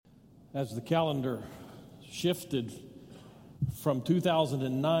As the calendar shifted from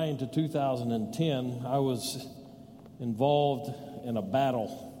 2009 to 2010, I was involved in a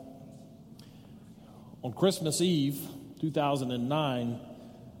battle. On Christmas Eve, 2009,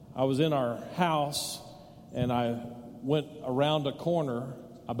 I was in our house and I went around a corner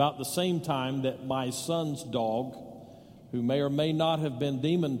about the same time that my son's dog, who may or may not have been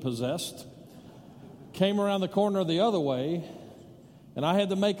demon-possessed, came around the corner the other way, and I had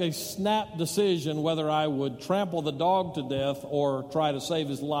to make a snap decision whether I would trample the dog to death or try to save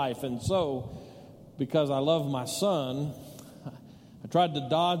his life. And so, because I love my son, I tried to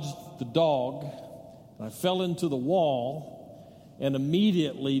dodge the dog, and I fell into the wall and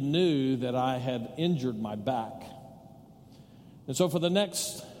immediately knew that I had injured my back. And so for the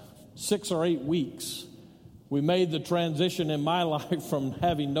next 6 or 8 weeks, we made the transition in my life from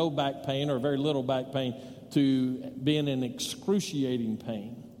having no back pain or very little back pain to being in excruciating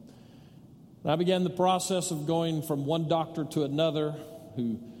pain. And I began the process of going from one doctor to another,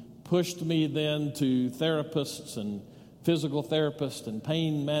 who pushed me then to therapists and physical therapists and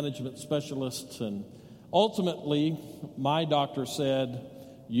pain management specialists. And ultimately, my doctor said,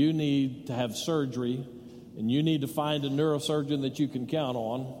 you need to have surgery, and you need to find a neurosurgeon that you can count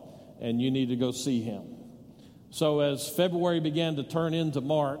on, and you need to go see him. So as February began to turn into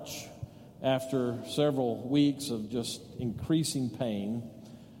March, after several weeks of just increasing pain,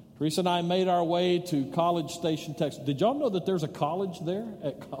 Teresa and I made our way to College Station, Texas. Did y'all know that there's a college there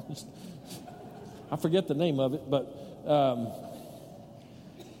at College? I forget the name of it, but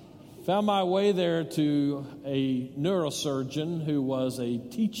found my way there to a neurosurgeon who was a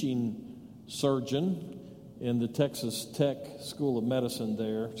teaching surgeon in the Texas Tech School of Medicine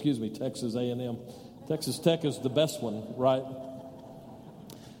there. Texas A&M. Texas Tech is the best one, right?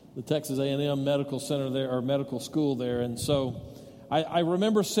 The Texas A&M Medical Center there, or medical school there. And so I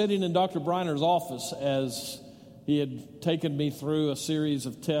remember sitting in Dr. Briner's office as he had taken me through a series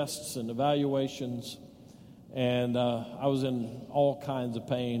of tests and evaluations, and I was in all kinds of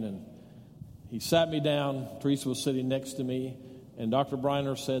pain. And he sat me down. Teresa was sitting next to me, and Dr.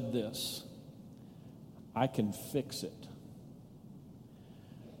 Briner said this: I can fix it.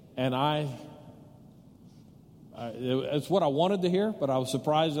 And it's what I wanted to hear, but I was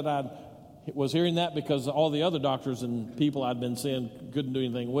surprised that I was hearing that, because all the other doctors and people I'd been seeing couldn't do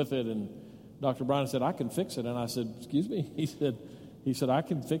anything with it. And Dr. Briner said, I can fix it. And I said, excuse me? He said, I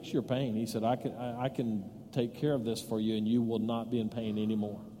can fix your pain. He said, I can take care of this for you, and you will not be in pain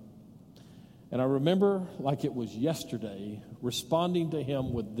anymore. And I remember, like it was yesterday, responding to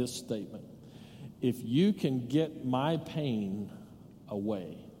him with this statement: if you can get my pain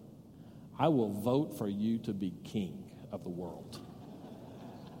away, I will vote for you to be king of the world.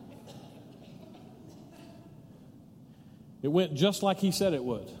 It went just like he said it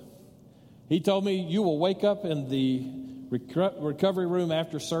would. He told me, you will wake up in the recovery room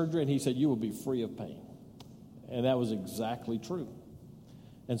after surgery, and he said, you will be free of pain. And that was exactly true.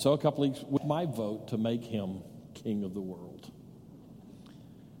 And so a couple of weeks with my vote to make him king of the world.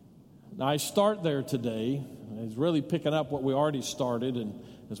 Now I start there today. It's really picking up what we already started, and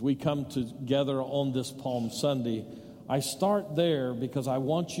as we come together on this Palm Sunday, I start there because I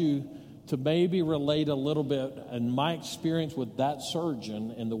want you to maybe relate a little bit in my experience with that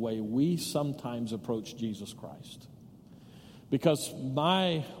surgeon and the way we sometimes approach Jesus Christ. Because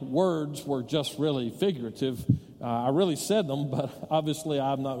my words were just really figurative. I really said them, but obviously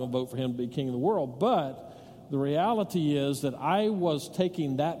I'm not going to vote for him to be king of the world. But the reality is that I was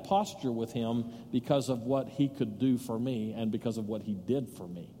taking that posture with him because of what he could do for me and because of what he did for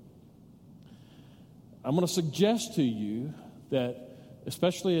me. I'm going to suggest to you that,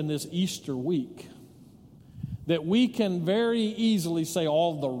 especially in this Easter week, that we can very easily say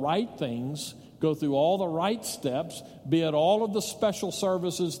all the right things, go through all the right steps, be at all of the special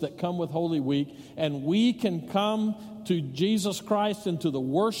services that come with Holy Week, and we can come to Jesus Christ and to the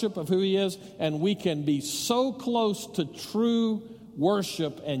worship of who he is, and we can be so close to true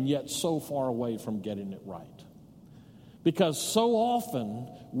worship and yet so far away from getting it right. Because so often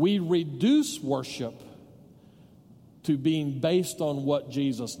we reduce worship to being based on what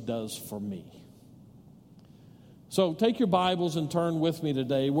Jesus does for me. So take your Bibles and turn with me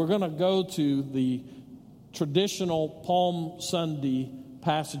today. We're going to go to the traditional Palm Sunday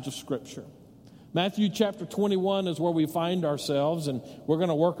passage of Scripture. Matthew chapter 21 is where we find ourselves, and we're going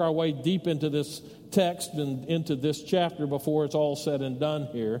to work our way deep into this text and into this chapter before it's all said and done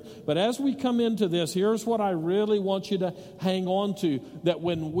here. But as we come into this, here's what I really want you to hang on to, that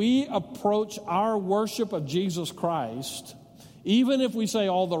when we approach our worship of Jesus Christ, even if we say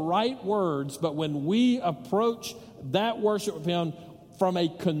all the right words, but when we approach that worship of him from a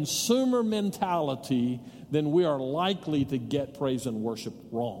consumer mentality, then we are likely to get praise and worship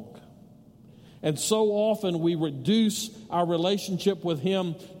wrong. And so often we reduce our relationship with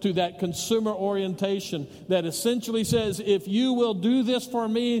Him to that consumer orientation that essentially says, if you will do this for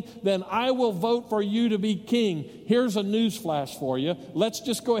me, then I will vote for you to be king. Here's a news flash for you. Let's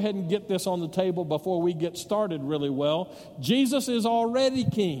just go ahead and get this on the table before we get started really well. Jesus is already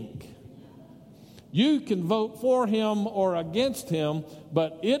king. You can vote for Him or against Him,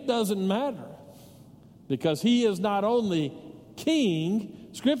 but it doesn't matter because He is not only king,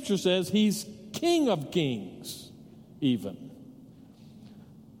 Scripture says He's King of Kings, even.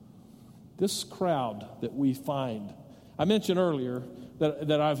 This crowd that we find, I mentioned earlier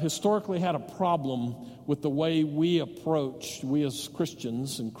that I've historically had a problem with the way we as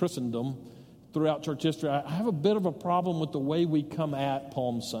Christians in Christendom throughout church history. I have a bit of a problem with the way we come at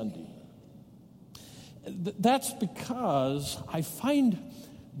Palm Sunday. That's because I find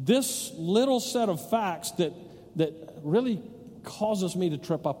this little set of facts that really causes me to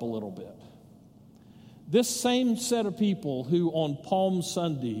trip up a little bit. This same set of people who on Palm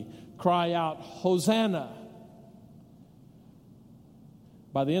Sunday cry out, Hosanna,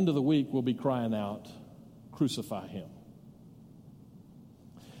 by the end of the week will be crying out, crucify Him.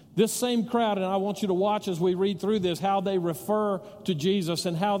 This same crowd, and I want you to watch as we read through this, how they refer to Jesus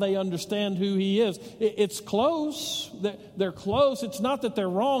and how they understand who He is. It's close. They're close. It's not that they're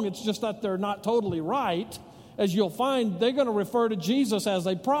wrong. It's just that they're not totally right. As you'll find, they're going to refer to Jesus as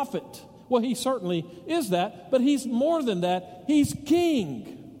a prophet. Well, He certainly is that, but He's more than that. He's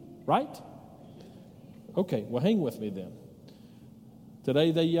king, right? Okay, well, hang with me then.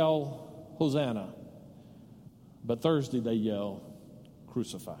 Today they yell, Hosanna, but Thursday they yell,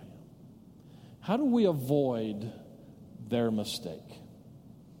 crucify Him. How do we avoid their mistake?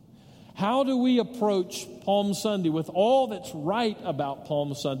 How do we approach Palm Sunday with all that's right about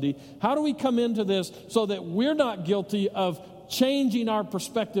Palm Sunday? How do we come into this so that we're not guilty of changing our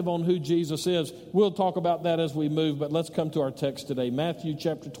perspective on who Jesus is? We'll talk about that as we move, but let's come to our text today. Matthew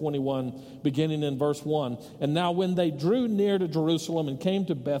chapter 21, beginning in verse 1. And now when they drew near to Jerusalem and came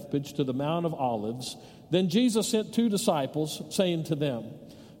to Bethphage to the Mount of Olives, then Jesus sent 2 disciples, saying to them,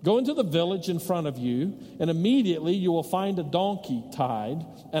 go into the village in front of you, and immediately you will find a donkey tied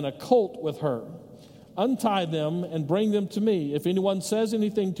and a colt with her. Untie them and bring them to me. If anyone says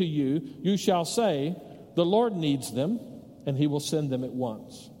anything to you, you shall say, the Lord needs them, and He will send them at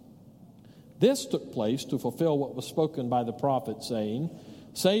once. This took place to fulfill what was spoken by the prophet, saying,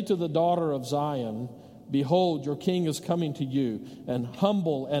 say to the daughter of Zion, behold, your king is coming to you, and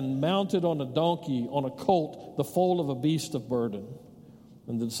humble and mounted on a donkey, on a colt, the foal of a beast of burden.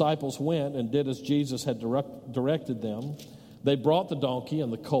 And the disciples went and did as Jesus had directed them. They brought the donkey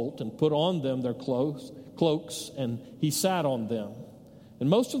and the colt and put on them their cloaks, and He sat on them. And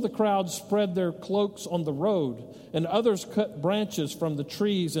most of the crowd spread their cloaks on the road, and others cut branches from the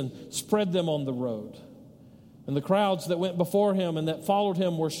trees and spread them on the road. And the crowds that went before Him and that followed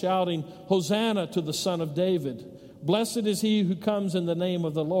Him were shouting, Hosanna to the Son of David. Blessed is He who comes in the name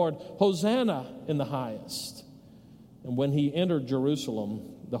of the Lord. Hosanna in the highest. And when He entered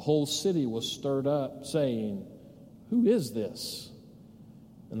Jerusalem, the whole city was stirred up, saying, who is this?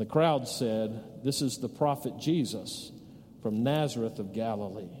 And the crowd said, this is the prophet Jesus from Nazareth of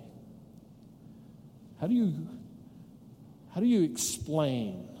Galilee. How do you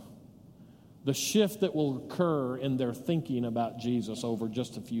explain the shift that will occur in their thinking about Jesus over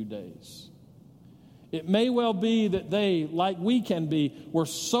just a few days? It may well be that they, like we can be, were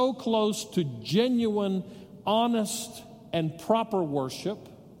so close to genuine, honest, and proper worship,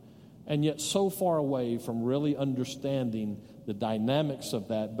 and yet so far away from really understanding the dynamics of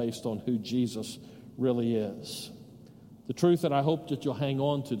that based on who Jesus really is. The truth that I hope that you'll hang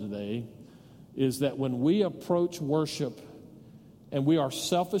on to today is that when we approach worship and we are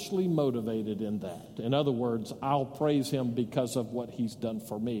selfishly motivated in that, in other words, I'll praise Him because of what He's done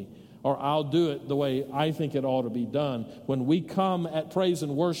for me, or I'll do it the way I think it ought to be done. When we come at praise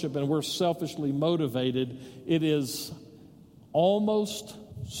and worship and we're selfishly motivated, it is almost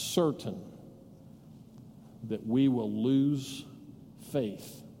certain that we will lose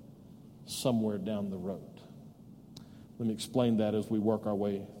faith somewhere down the road. Let me explain that as we work our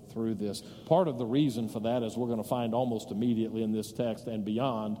way through this. Part of the reason for that, as we're going to find almost immediately in this text and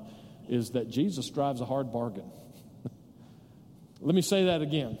beyond, is that Jesus drives a hard bargain. Let me say that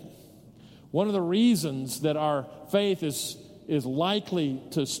again. One of the reasons that our faith is likely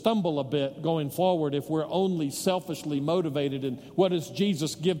to stumble a bit going forward if we're only selfishly motivated in what does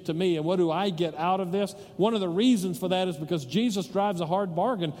Jesus give to me and what do I get out of this? One of the reasons for that is because Jesus drives a hard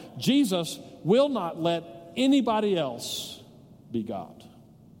bargain. Jesus will not let anybody else be God.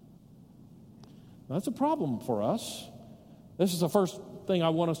 That's a problem for us. This is the first thing I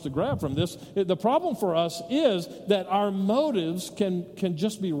want us to grab from this. The problem for us is that our motives can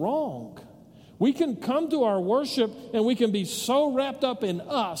just be wrong. We can come to our worship and we can be so wrapped up in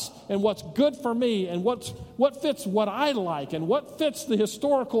us and what's good for me and what fits what I like and what fits the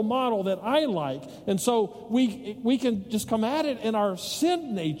historical model that I like. And so we can just come at it, and our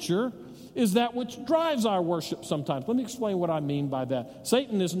sin nature is that which drives our worship sometimes. Let me explain what I mean by that.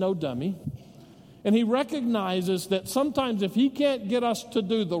 Satan is no dummy. And he recognizes that sometimes if he can't get us to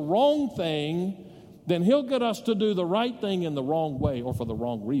do the wrong thing, then he'll get us to do the right thing in the wrong way or for the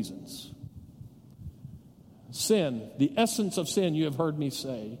wrong reasons. Sin, the essence of sin, you have heard me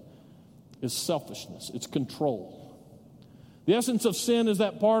say, is selfishness. It's control. The essence of sin is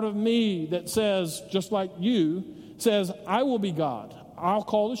that part of me that says, just like you, says, I will be God. I'll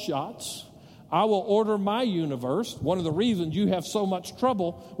call the shots. I will order my universe. One of the reasons you have so much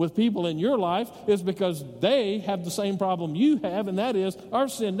trouble with people in your life is because they have the same problem you have, and that is our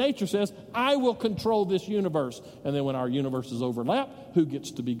sin nature says, I will control this universe. And then when our universes overlap, who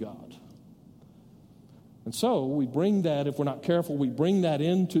gets to be God? And so we bring that, if we're not careful, we bring that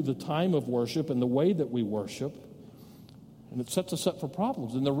into the time of worship and the way that we worship, and it sets us up for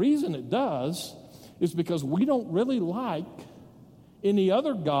problems. And the reason it does is because we don't really like any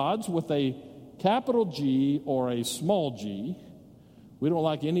other gods with a capital G or a small g. We don't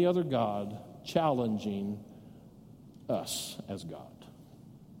like any other god challenging us as God.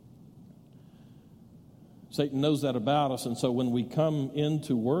 Satan knows that about us, and so when we come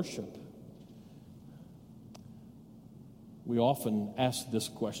into worship, we often ask this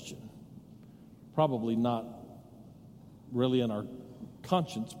question, probably not really in our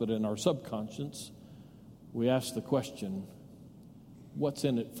conscience, but in our subconscious. We ask the question, what's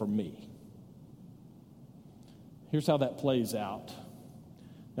in it for me? Here's how that plays out.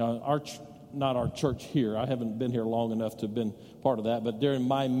 Now, not our church here. I haven't been here long enough to have been part of that, but during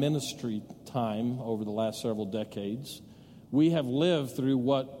my ministry time over the last several decades, we have lived through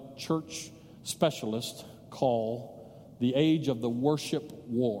what church specialists call the age of the worship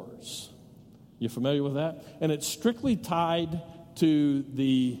wars. You familiar with that? And it's strictly tied to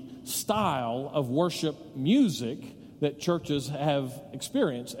the style of worship music that churches have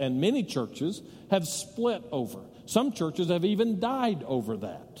experienced, and many churches have split over. Some churches have even died over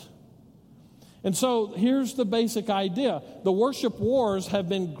that. And so here's the basic idea. The worship wars have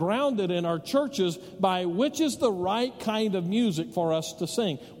been grounded in our churches by which is the right kind of music for us to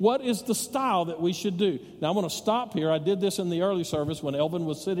sing. What is the style that we should do? Now, I'm going to stop here. I did this in the early service when Elvin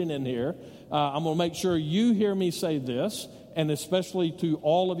was sitting in here. I'm going to make sure you hear me say this, and especially to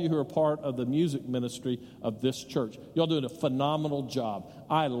all of you who are part of the music ministry of this church. Y'all doing a phenomenal job.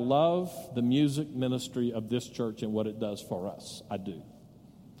 I love the music ministry of this church and what it does for us. I do.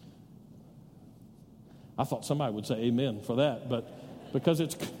 I thought somebody would say amen for that, but because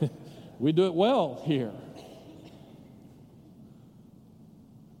it's we do it well here.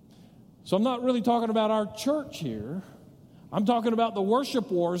 So I'm not really talking about our church here. I'm talking about the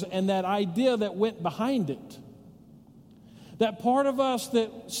worship wars and that idea that went behind it. That part of us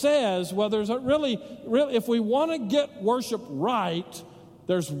that says, well, there's a really, if we want to get worship right,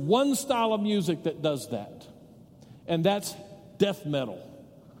 there's one style of music that does that, and that's death metal.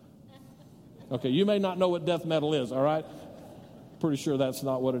 Okay, you may not know what death metal is, all right? Pretty sure that's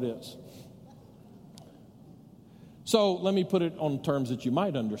not what it is. So let me put it on terms that you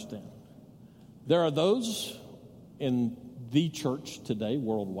might understand. There are those in the church today,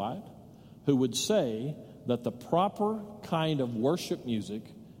 worldwide, who would say that the proper kind of worship music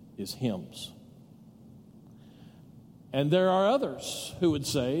is hymns. And there are others who would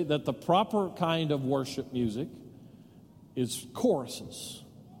say that the proper kind of worship music is choruses.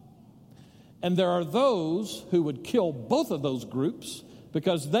 And there are those who would kill both of those groups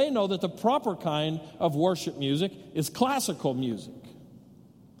because they know that the proper kind of worship music is classical music.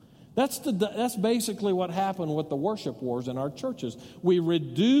 That's basically what happened with the worship wars in our churches. We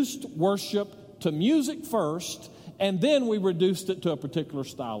reduced worship to music first, and then we reduced it to a particular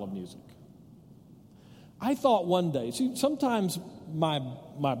style of music. I thought one day, sometimes my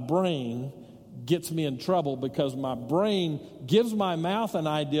brain gets me in trouble because my brain gives my mouth an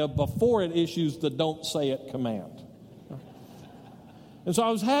idea before it issues the don't say it command. And so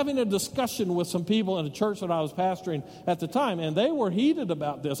I was having a discussion with some people in the church that I was pastoring at the time, and they were heated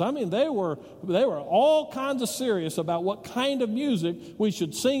about this. I mean, they were all kinds of serious about what kind of music we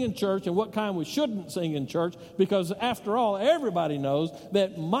should sing in church and what kind we shouldn't sing in church, because after all, everybody knows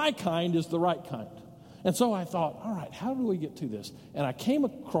that my kind is the right kind. And so I thought, all right, how do we get to this? And I came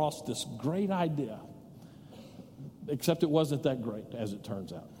across this great idea. except it wasn't that great, as it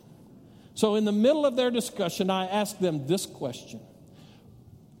turns out. So in the middle of their discussion, I asked them this question.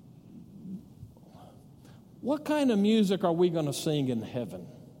 What kind of music are we going to sing in heaven?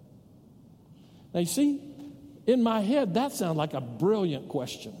 Now, you see, in my head, that sounds like a brilliant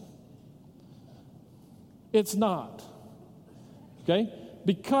question. It's not. Okay?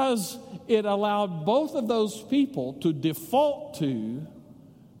 Because it allowed both of those people to default to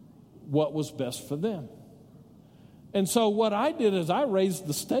what was best for them. And so what I did is I raised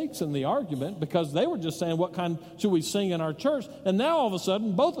the stakes in the argument, because they were just saying, what kind should we sing in our church? And now all of a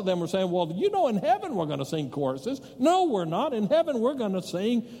sudden, both of them were saying, well, in heaven we're going to sing choruses. No, we're not. In heaven we're going to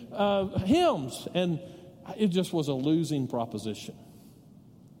sing hymns. And it just was a losing proposition.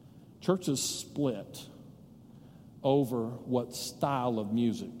 Churches split over what style of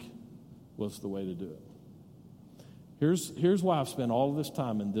music was the way to do it. Here's why I've spent all of this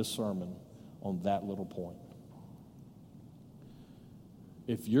time in this sermon on that little point.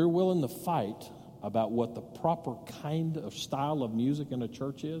 If you're willing to fight about what the proper kind of style of music in a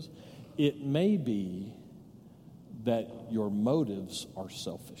church is, it may be that your motives are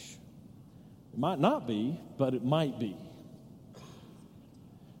selfish. It might not be, but it might be.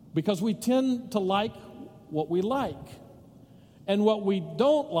 Because we tend to like what we like. And what we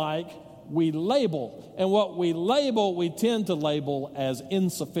don't like, we label. And what we label, we tend to label as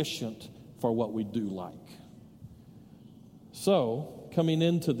insufficient for what we do like. So, coming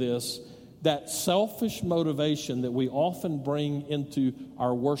into this, that selfish motivation that we often bring into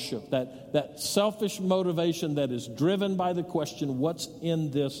our worship, that selfish motivation that is driven by the question, what's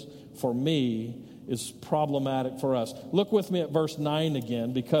in this for me, is problematic for us. Look with me at verse 9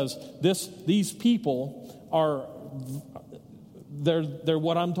 again, because these people are, they're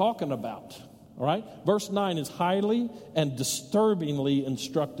what I'm talking about. All right? Verse 9 is highly and disturbingly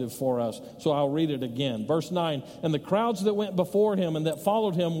instructive for us. So I'll read it again. Verse 9, and the crowds that went before him and that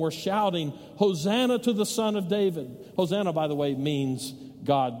followed him were shouting, Hosanna to the Son of David. Hosanna, by the way, means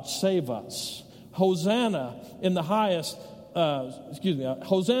God save us. Hosanna in the highest.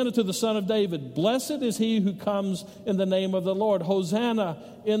 Hosanna to the Son of David. Blessed is he who comes in the name of the Lord. Hosanna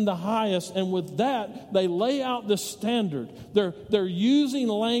in the highest. And with that, they lay out the standard. They're using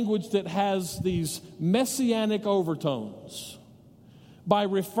language that has these messianic overtones. By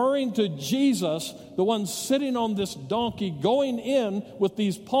referring to Jesus, the one sitting on this donkey, going in with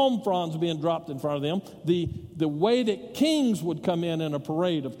these palm fronds being dropped in front of them, the way that kings would come in a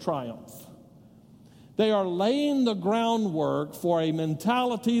parade of triumph. They are laying the groundwork for a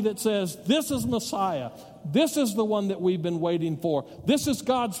mentality that says, this is Messiah. This is the one that we've been waiting for. This is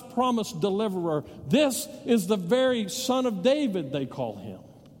God's promised deliverer. This is the very Son of David, they call him.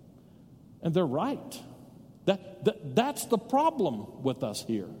 And they're right. That's the problem with us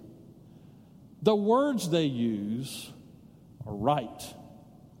here. The words they use are right.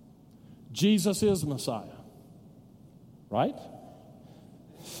 Jesus is Messiah. Right?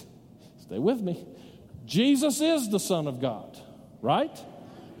 Stay with me. Jesus is the Son of God, right?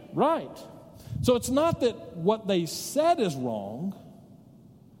 Right. So it's not that what they said is wrong.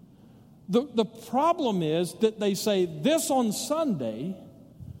 The problem is that they say this on Sunday,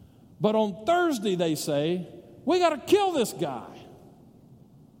 but on Thursday they say, we got to kill this guy.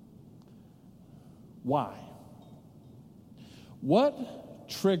 Why? What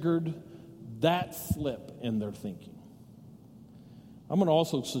triggered that flip in their thinking? I'm going to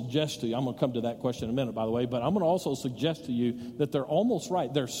also suggest to you, I'm going to come to that question in a minute, by the way, but I'm going to also suggest to you that they're almost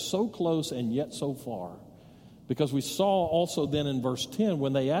right. They're so close and yet so far. Because we saw also then in verse 10,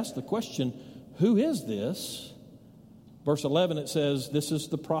 when they asked the question, who is this? Verse 11, it says, this is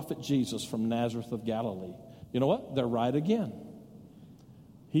the prophet Jesus from Nazareth of Galilee. You know what? They're right again.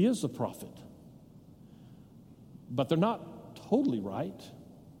 He is the prophet. But they're not totally right,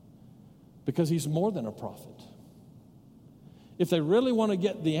 because he's more than a prophet. If they really want to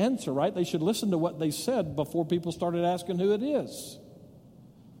get the answer right, they should listen to what they said before people started asking who it is.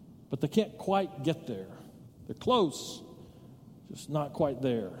 But they can't quite get there. They're close, just not quite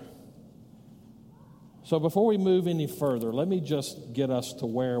there. So before we move any further, let me just get us to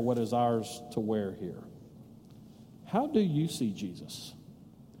wear what is ours to wear here. How do you see Jesus?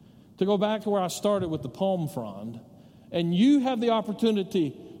 To go back to where I started with the palm frond, and you have the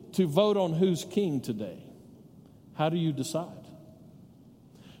opportunity to vote on who's king today. How do you decide?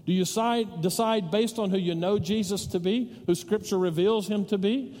 Do you decide based on who you know Jesus to be, who Scripture reveals him to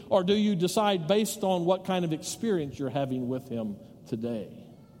be? Or do you decide based on what kind of experience you're having with him today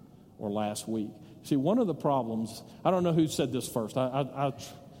or last week? See, one of the problems, I don't know who said this first. I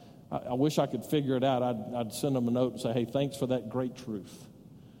wish I could figure it out. I'd send them a note and say, hey, thanks for that great truth.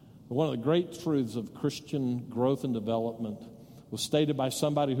 One of the great truths of Christian growth and development was stated by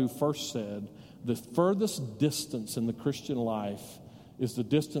somebody who first said, the furthest distance in the Christian life is the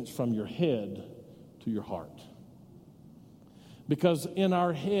distance from your head to your heart. Because in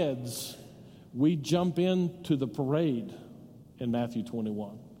our heads, we jump into the parade in Matthew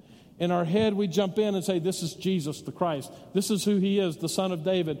 21. In our head, we jump in and say, this is Jesus the Christ. This is who he is, the Son of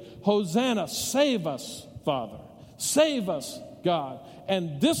David. Hosanna, save us, Father. Save us, God.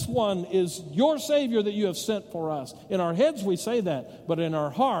 And this one is your Savior that you have sent for us. In our heads, we say that. But in our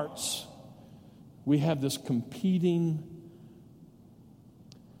hearts, we have this competing,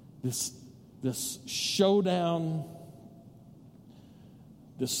 this showdown,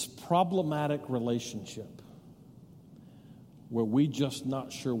 this problematic relationship where we just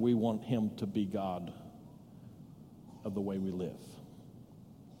not sure we want him to be God of the way we live.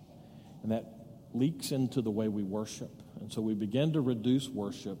 And that leaks into the way we worship. And so we begin to reduce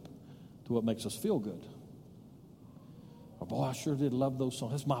worship to what makes us feel good. Oh, boy, I sure did love those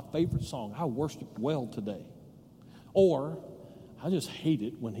songs. That's my favorite song. I worshiped well today. Or I just hate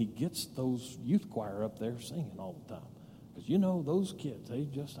it when he gets those youth choir up there singing all the time. Because you know, those kids, they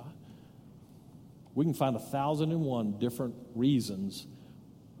just... We can find 1,001 different reasons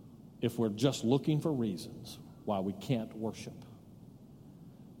if we're just looking for reasons why we can't worship.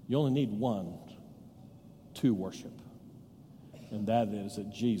 You only need one to worship. And that is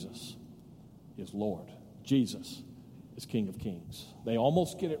that Jesus is Lord. Jesus is King of Kings. They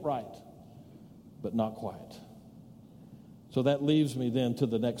almost get it right, but not quite. So that leaves me then to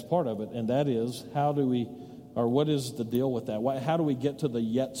the next part of it, and that is, what is the deal with that? How do we get to the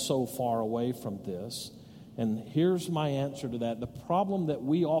yet so far away from this? And here's my answer to that. The problem that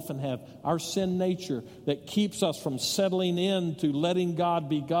we often have, our sin nature that keeps us from settling in to letting God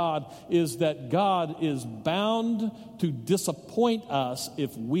be God, is that God is bound to disappoint us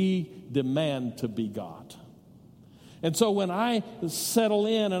if we demand to be God. And so when I settle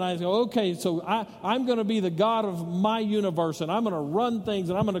in and I go, okay, so I'm going to be the God of my universe, and I'm going to run things,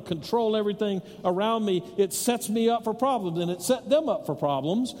 and I'm going to control everything around me, it sets me up for problems, and it set them up for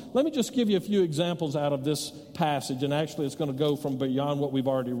problems. Let me just give you a few examples out of this passage, and actually it's going to go from beyond what we've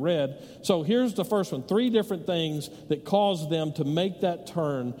already read. So here's the first one, 3 different things that caused them to make that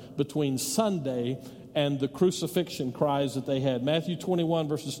turn between Sunday and the crucifixion cries that they had. Matthew 21,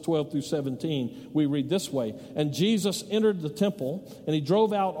 verses 12 through 17, we read this way. And Jesus entered the temple, and he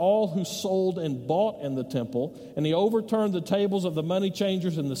drove out all who sold and bought in the temple, and he overturned the tables of the money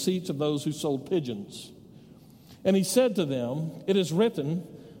changers and the seats of those who sold pigeons. And he said to them, it is written,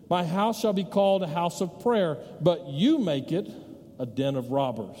 my house shall be called a house of prayer, but you make it a den of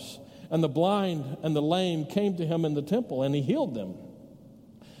robbers. And the blind and the lame came to him in the temple, and he healed them.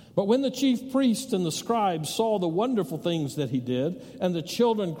 But when the chief priests and the scribes saw the wonderful things that he did, and the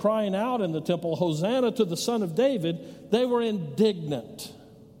children crying out in the temple, Hosanna to the Son of David, they were indignant.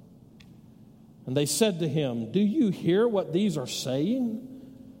 And they said to him, do you hear what these are saying?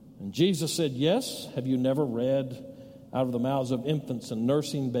 And Jesus said, yes, have you never read, out of the mouths of infants and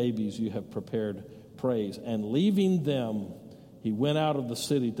nursing babies you have prepared praise? And leaving them, he went out of the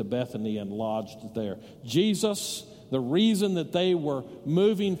city to Bethany and lodged there. Jesus, the reason that they were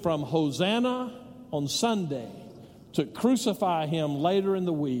moving from Hosanna on Sunday to crucify him later in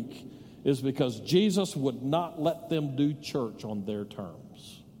the week is because Jesus would not let them do church on their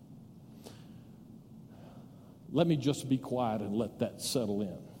terms. Let me just be quiet and let that settle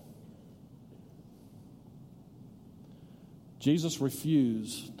in. Jesus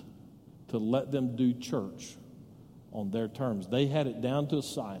refused to let them do church on their terms. They had it down to a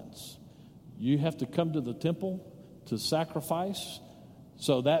science. You have to come to the temple to sacrifice,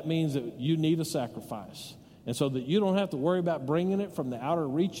 so that means that you need a sacrifice. And so that you don't have to worry about bringing it from the outer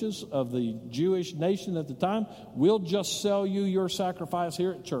reaches of the Jewish nation at the time, we'll just sell you your sacrifice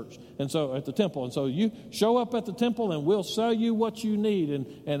here at church, and so at the temple. And so you show up at the temple and we'll sell you what you need,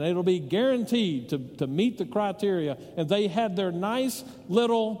 and it'll be guaranteed to meet the criteria. And they had their nice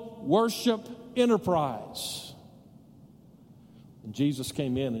little worship enterprise. And Jesus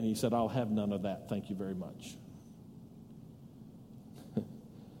came in and he said, I'll have none of that. Thank you very much.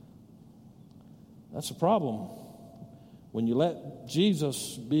 That's a problem. When you let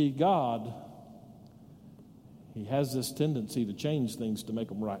Jesus be God, he has this tendency to change things to make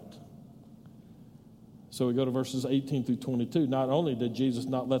them right. So we go to verses 18 through 22. Not only did Jesus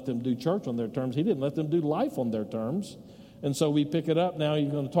not let them do church on their terms, he didn't let them do life on their terms. And so we pick it up now. He's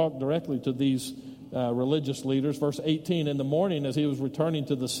going to talk directly to these religious leaders. Verse 18, in the morning as he was returning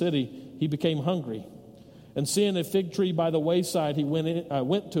to the city, he became hungry. And seeing a fig tree by the wayside, he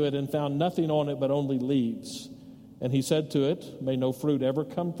went to it and found nothing on it but only leaves. And he said to it, may no fruit ever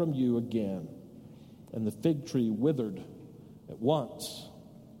come from you again. And the fig tree withered at once.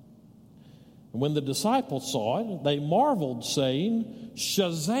 And when the disciples saw it, they marveled, saying,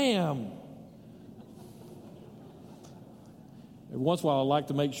 Shazam! Every once in a while, I like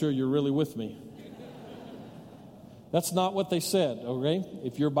to make sure you're really with me. That's not what they said, okay?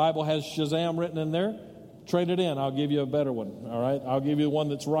 If your Bible has Shazam written in there, trade it in. I'll give you a better one, all right? I'll give you the one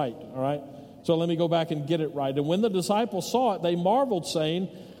that's right, all right? So let me go back and get it right. And when the disciples saw it, they marveled, saying,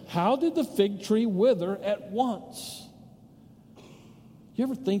 how did the fig tree wither at once? You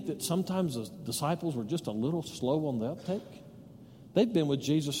ever think that sometimes the disciples were just a little slow on the uptake? They've been with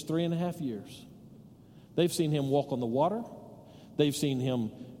Jesus 3.5 years. They've seen him walk on the water. They've seen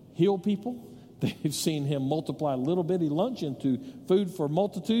him heal people. They've seen him multiply a little bitty lunch into food for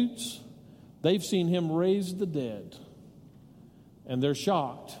multitudes. They've seen him raise the dead. And they're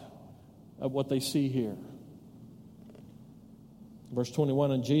shocked at what they see here. Verse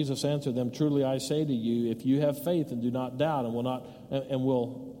 21, and Jesus answered them, truly I say to you, if you have faith and do not doubt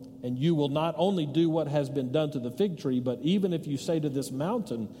and you will not only do what has been done to the fig tree, but even if you say to this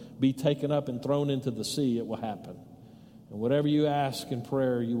mountain, be taken up and thrown into the sea, it will happen. And whatever you ask in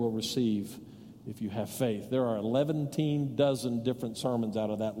prayer, you will receive if you have faith. There are 11 dozen different sermons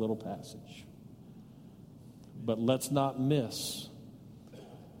out of that little passage. But let's not miss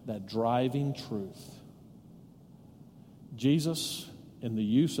that driving truth. Jesus, in the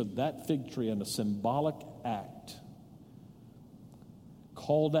use of that fig tree in a symbolic act,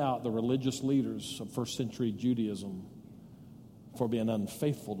 called out the religious leaders of first century Judaism for being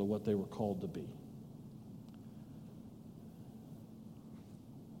unfaithful to what they were called to be.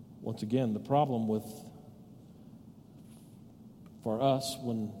 Once again, the problem for us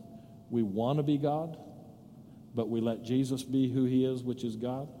when we want to be God, but we let Jesus be who he is, which is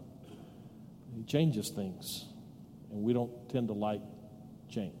God, he changes things, and we don't tend to like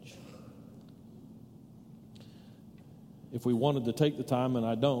change. If we wanted to take the time, and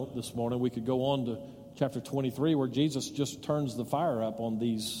I don't this morning, we could go on to chapter 23, where Jesus just turns the fire up on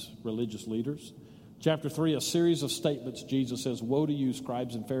these religious leaders. Chapter 3, a series of statements. Jesus says, woe to you,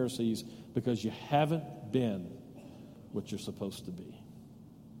 scribes and Pharisees, because you haven't been what you're supposed to be.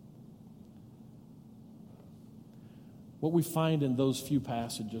 What we find in those few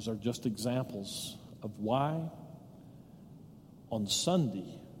passages are just examples of why on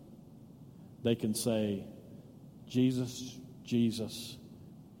Sunday they can say, Jesus, Jesus,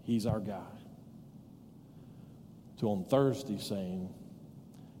 he's our guy. To on Thursday saying,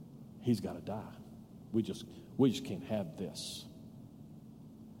 he's got to die. We just can't have this.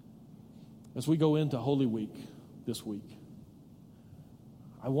 As we go into Holy Week this week,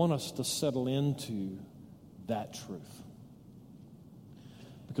 I want us to settle into that truth.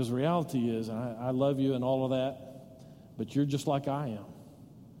 Because the reality is, I love you and all of that, but you're just like I am.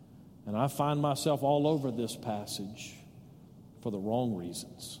 And I find myself all over this passage for the wrong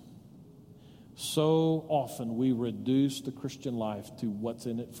reasons. So often we reduce the Christian life to what's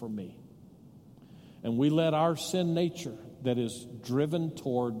in it for me. And we let our sin nature that is driven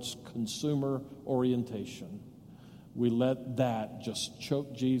towards consumer orientation, we let that just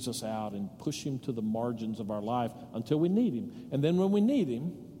choke Jesus out and push him to the margins of our life until we need him. And then when we need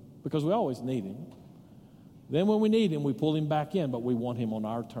him, because we always need him, then when we need him, we pull him back in, but we want him on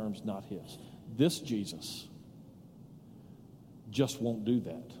our terms, not his. This Jesus just won't do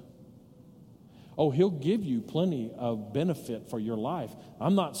that. Oh, he'll give you plenty of benefit for your life.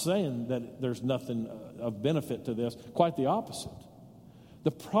 I'm not saying that there's nothing of benefit to this. Quite the opposite.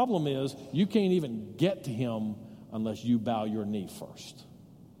 The problem is you can't even get to him unless you bow your knee first.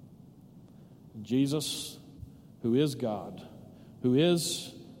 Jesus, who is God, who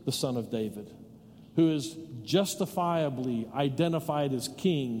is the Son of David, who is justifiably identified as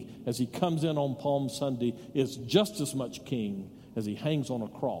king as he comes in on Palm Sunday, is just as much king as he hangs on a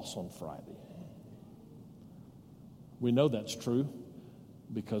cross on Friday. We know that's true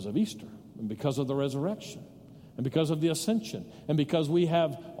because of Easter and because of the resurrection and because of the ascension and because we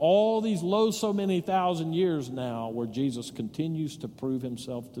have all these so many thousand years now where Jesus continues to prove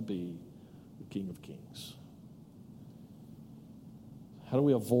himself to be the King of Kings. How do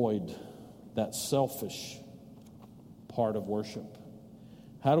we avoid that selfish part of worship?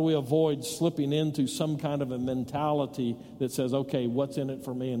 How do we avoid slipping into some kind of a mentality that says, okay, what's in it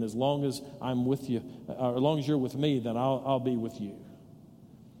for me? And as long as I'm with you, or as long as you're with me, then I'll be with you.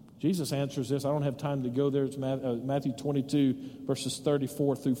 Jesus answers this. I don't have time to go there. It's Matthew 22, verses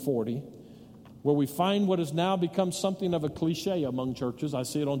 34 through 40, where we find what has now become something of a cliche among churches. I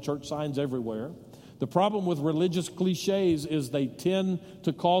see it on church signs everywhere. The problem with religious cliches is they tend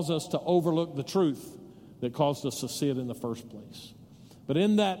to cause us to overlook the truth. that caused us to sin in the first place. But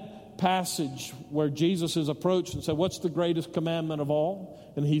in that passage where Jesus is approached and said, what's the greatest commandment of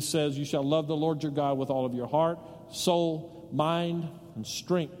all? And he says, you shall love the Lord your God with all of your heart, soul, mind, and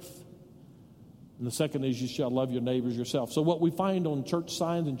strength. And the second is you shall love your neighbors yourself. So what we find on church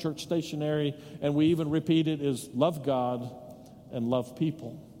signs and church stationery, and we even repeat it, is love God and love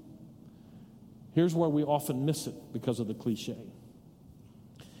people. Here's where we often miss it because of the cliche.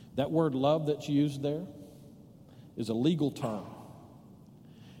 That word love that's used there is a legal term.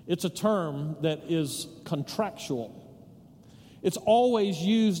 It's a term that is contractual. It's always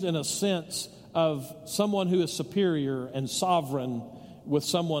used in a sense of someone who is superior and sovereign with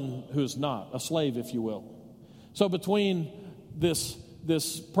someone who is not, a slave, if you will. So between this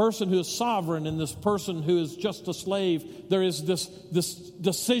person who is sovereign and this person who is just a slave, there is this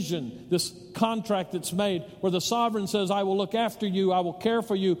decision, this contract that's made where the sovereign says, I will look after you, I will care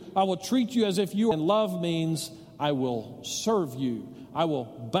for you, I will treat you as if you are. And love means I will serve you, I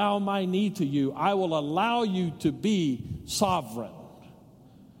will bow my knee to you, I will allow you to be sovereign.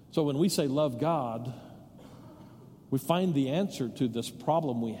 So when we say love God, we find the answer to this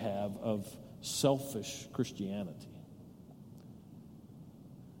problem we have of selfish Christianity.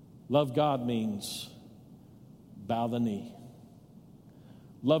 Love God means bow the knee.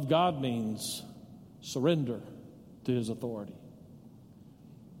 Love God means surrender to His authority.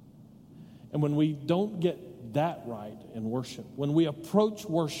 And when we don't get that right in worship, when we approach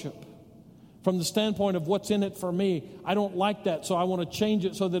worship from the standpoint of what's in it for me, I don't like that, so I want to change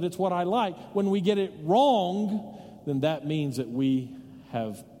it so that it's what I like. When we get it wrong, then that means that we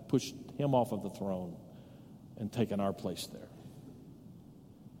have pushed Him off of the throne and taken our place there.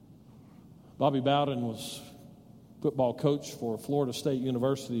 Bobby Bowden was football coach for Florida State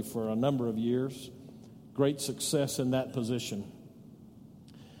University for a number of years. Great success in that position.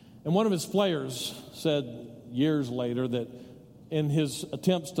 And one of his players said years later that in his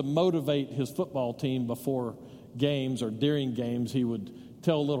attempts to motivate his football team before games or during games, he would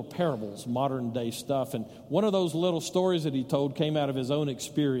tell little parables, modern day stuff. And one of those little stories that he told came out of his own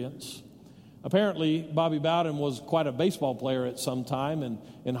experience. Apparently, Bobby Bowden was quite a baseball player at some time, and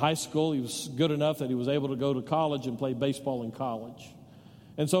in high school he was good enough that he was able to go to college and play baseball in college.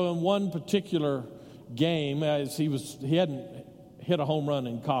 And so in one particular game, as he hadn't hit a home run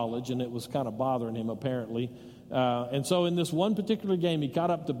in college, and it was kind of bothering him apparently. And so in this one particular game, he got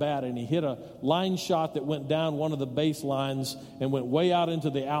up to bat and he hit a line shot that went down one of the base lines and went way out into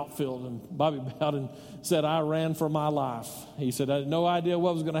the outfield. And Bobby Bowden said, I ran for my life. He said, I had no idea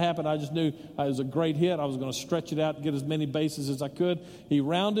what was going to happen. I just knew it was a great hit. I was going to stretch it out and get as many bases as I could. He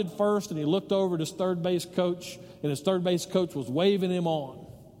rounded first and he looked over at his third base coach, and his third base coach was waving him on.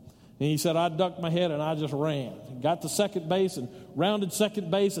 And he said, I ducked my head and I just ran. Got to second base and rounded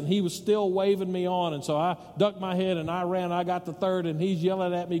second base, and he was still waving me on. And so I ducked my head and I ran. I got to third, and he's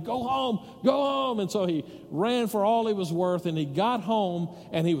yelling at me, go home, go home. And so he ran for all he was worth, and he got home,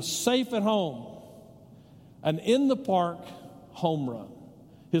 and he was safe at home. An in-the-park home run.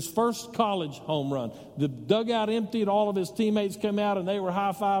 His first college home run. The dugout emptied, all of his teammates came out, and they were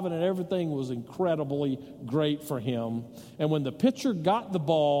high-fiving, and everything was incredibly great for him. And when the pitcher got the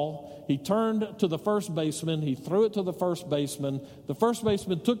ball, he turned to the first baseman. He threw it to the first baseman. The first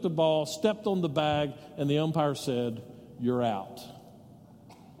baseman took the ball, stepped on the bag, and the umpire said, you're out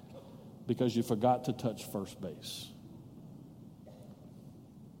because you forgot to touch first base.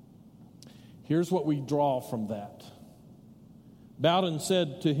 Here's what we draw from that. Bowden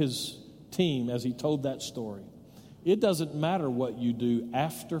said to his team as he told that story, it doesn't matter what you do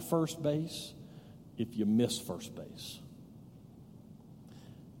after first base if you miss first base.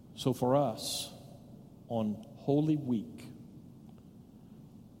 So for us, on Holy Week,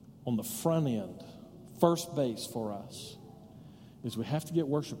 on the front end, first base for us is we have to get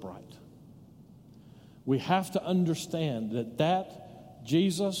worship right. We have to understand that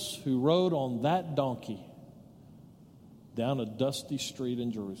Jesus who rode on that donkey down a dusty street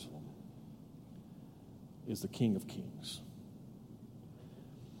in Jerusalem is the King of Kings.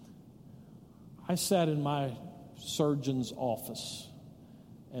 I sat in my surgeon's office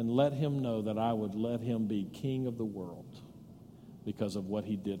and let him know that I would let him be king of the world because of what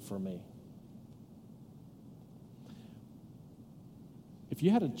he did for me. If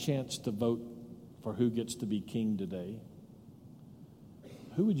you had a chance to vote for who gets to be king today,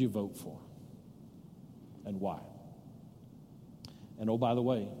 who would you vote for and why? And oh, by the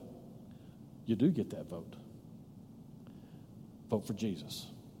way, you do get that vote. Vote for Jesus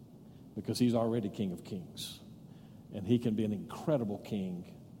because he's already King of Kings, and he can be an incredible king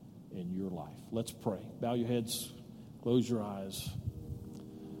in your life. Let's pray. Bow your heads, close your eyes.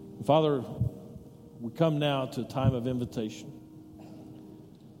 Father, we come now to a time of invitation.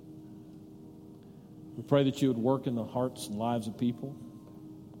 We pray that you would work in the hearts and lives of people.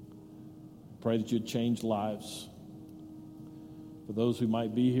 Pray that you'd change lives. For those who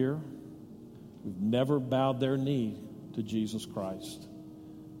might be here, who've never bowed their knee to Jesus Christ,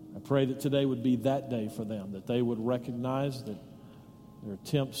 I pray that today would be that day for them, that they would recognize that their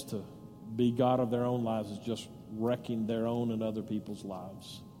attempts to be God of their own lives is just wrecking their own and other people's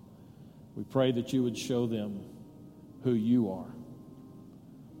lives. We pray that you would show them who you are,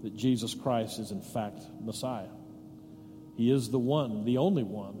 that Jesus Christ is in fact Messiah. He is the one, the only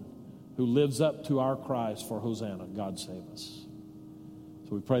one, who lives up to our cries for Hosanna, God save us.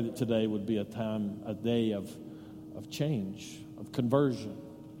 So we pray that today would be a day of change, of conversion,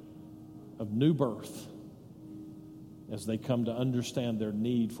 of new birth, as they come to understand their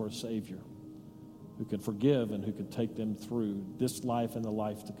need for a Savior who can forgive and who can take them through this life and the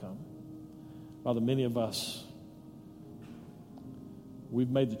life to come. Father, many of us,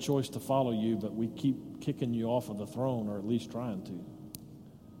 we've made the choice to follow you, but we keep kicking you off of the throne, or at least trying to.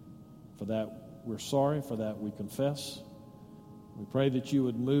 For that, we're sorry. For that, we confess. We pray that you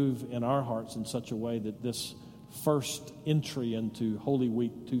would move in our hearts in such a way that this first entry into Holy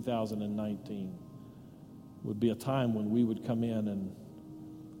Week 2019 would be a time when we would come in and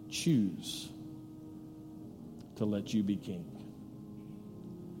choose to let you be king.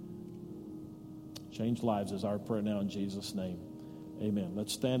 Change lives is our prayer now in Jesus' name. Amen.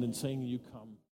 Let's stand and sing. You come.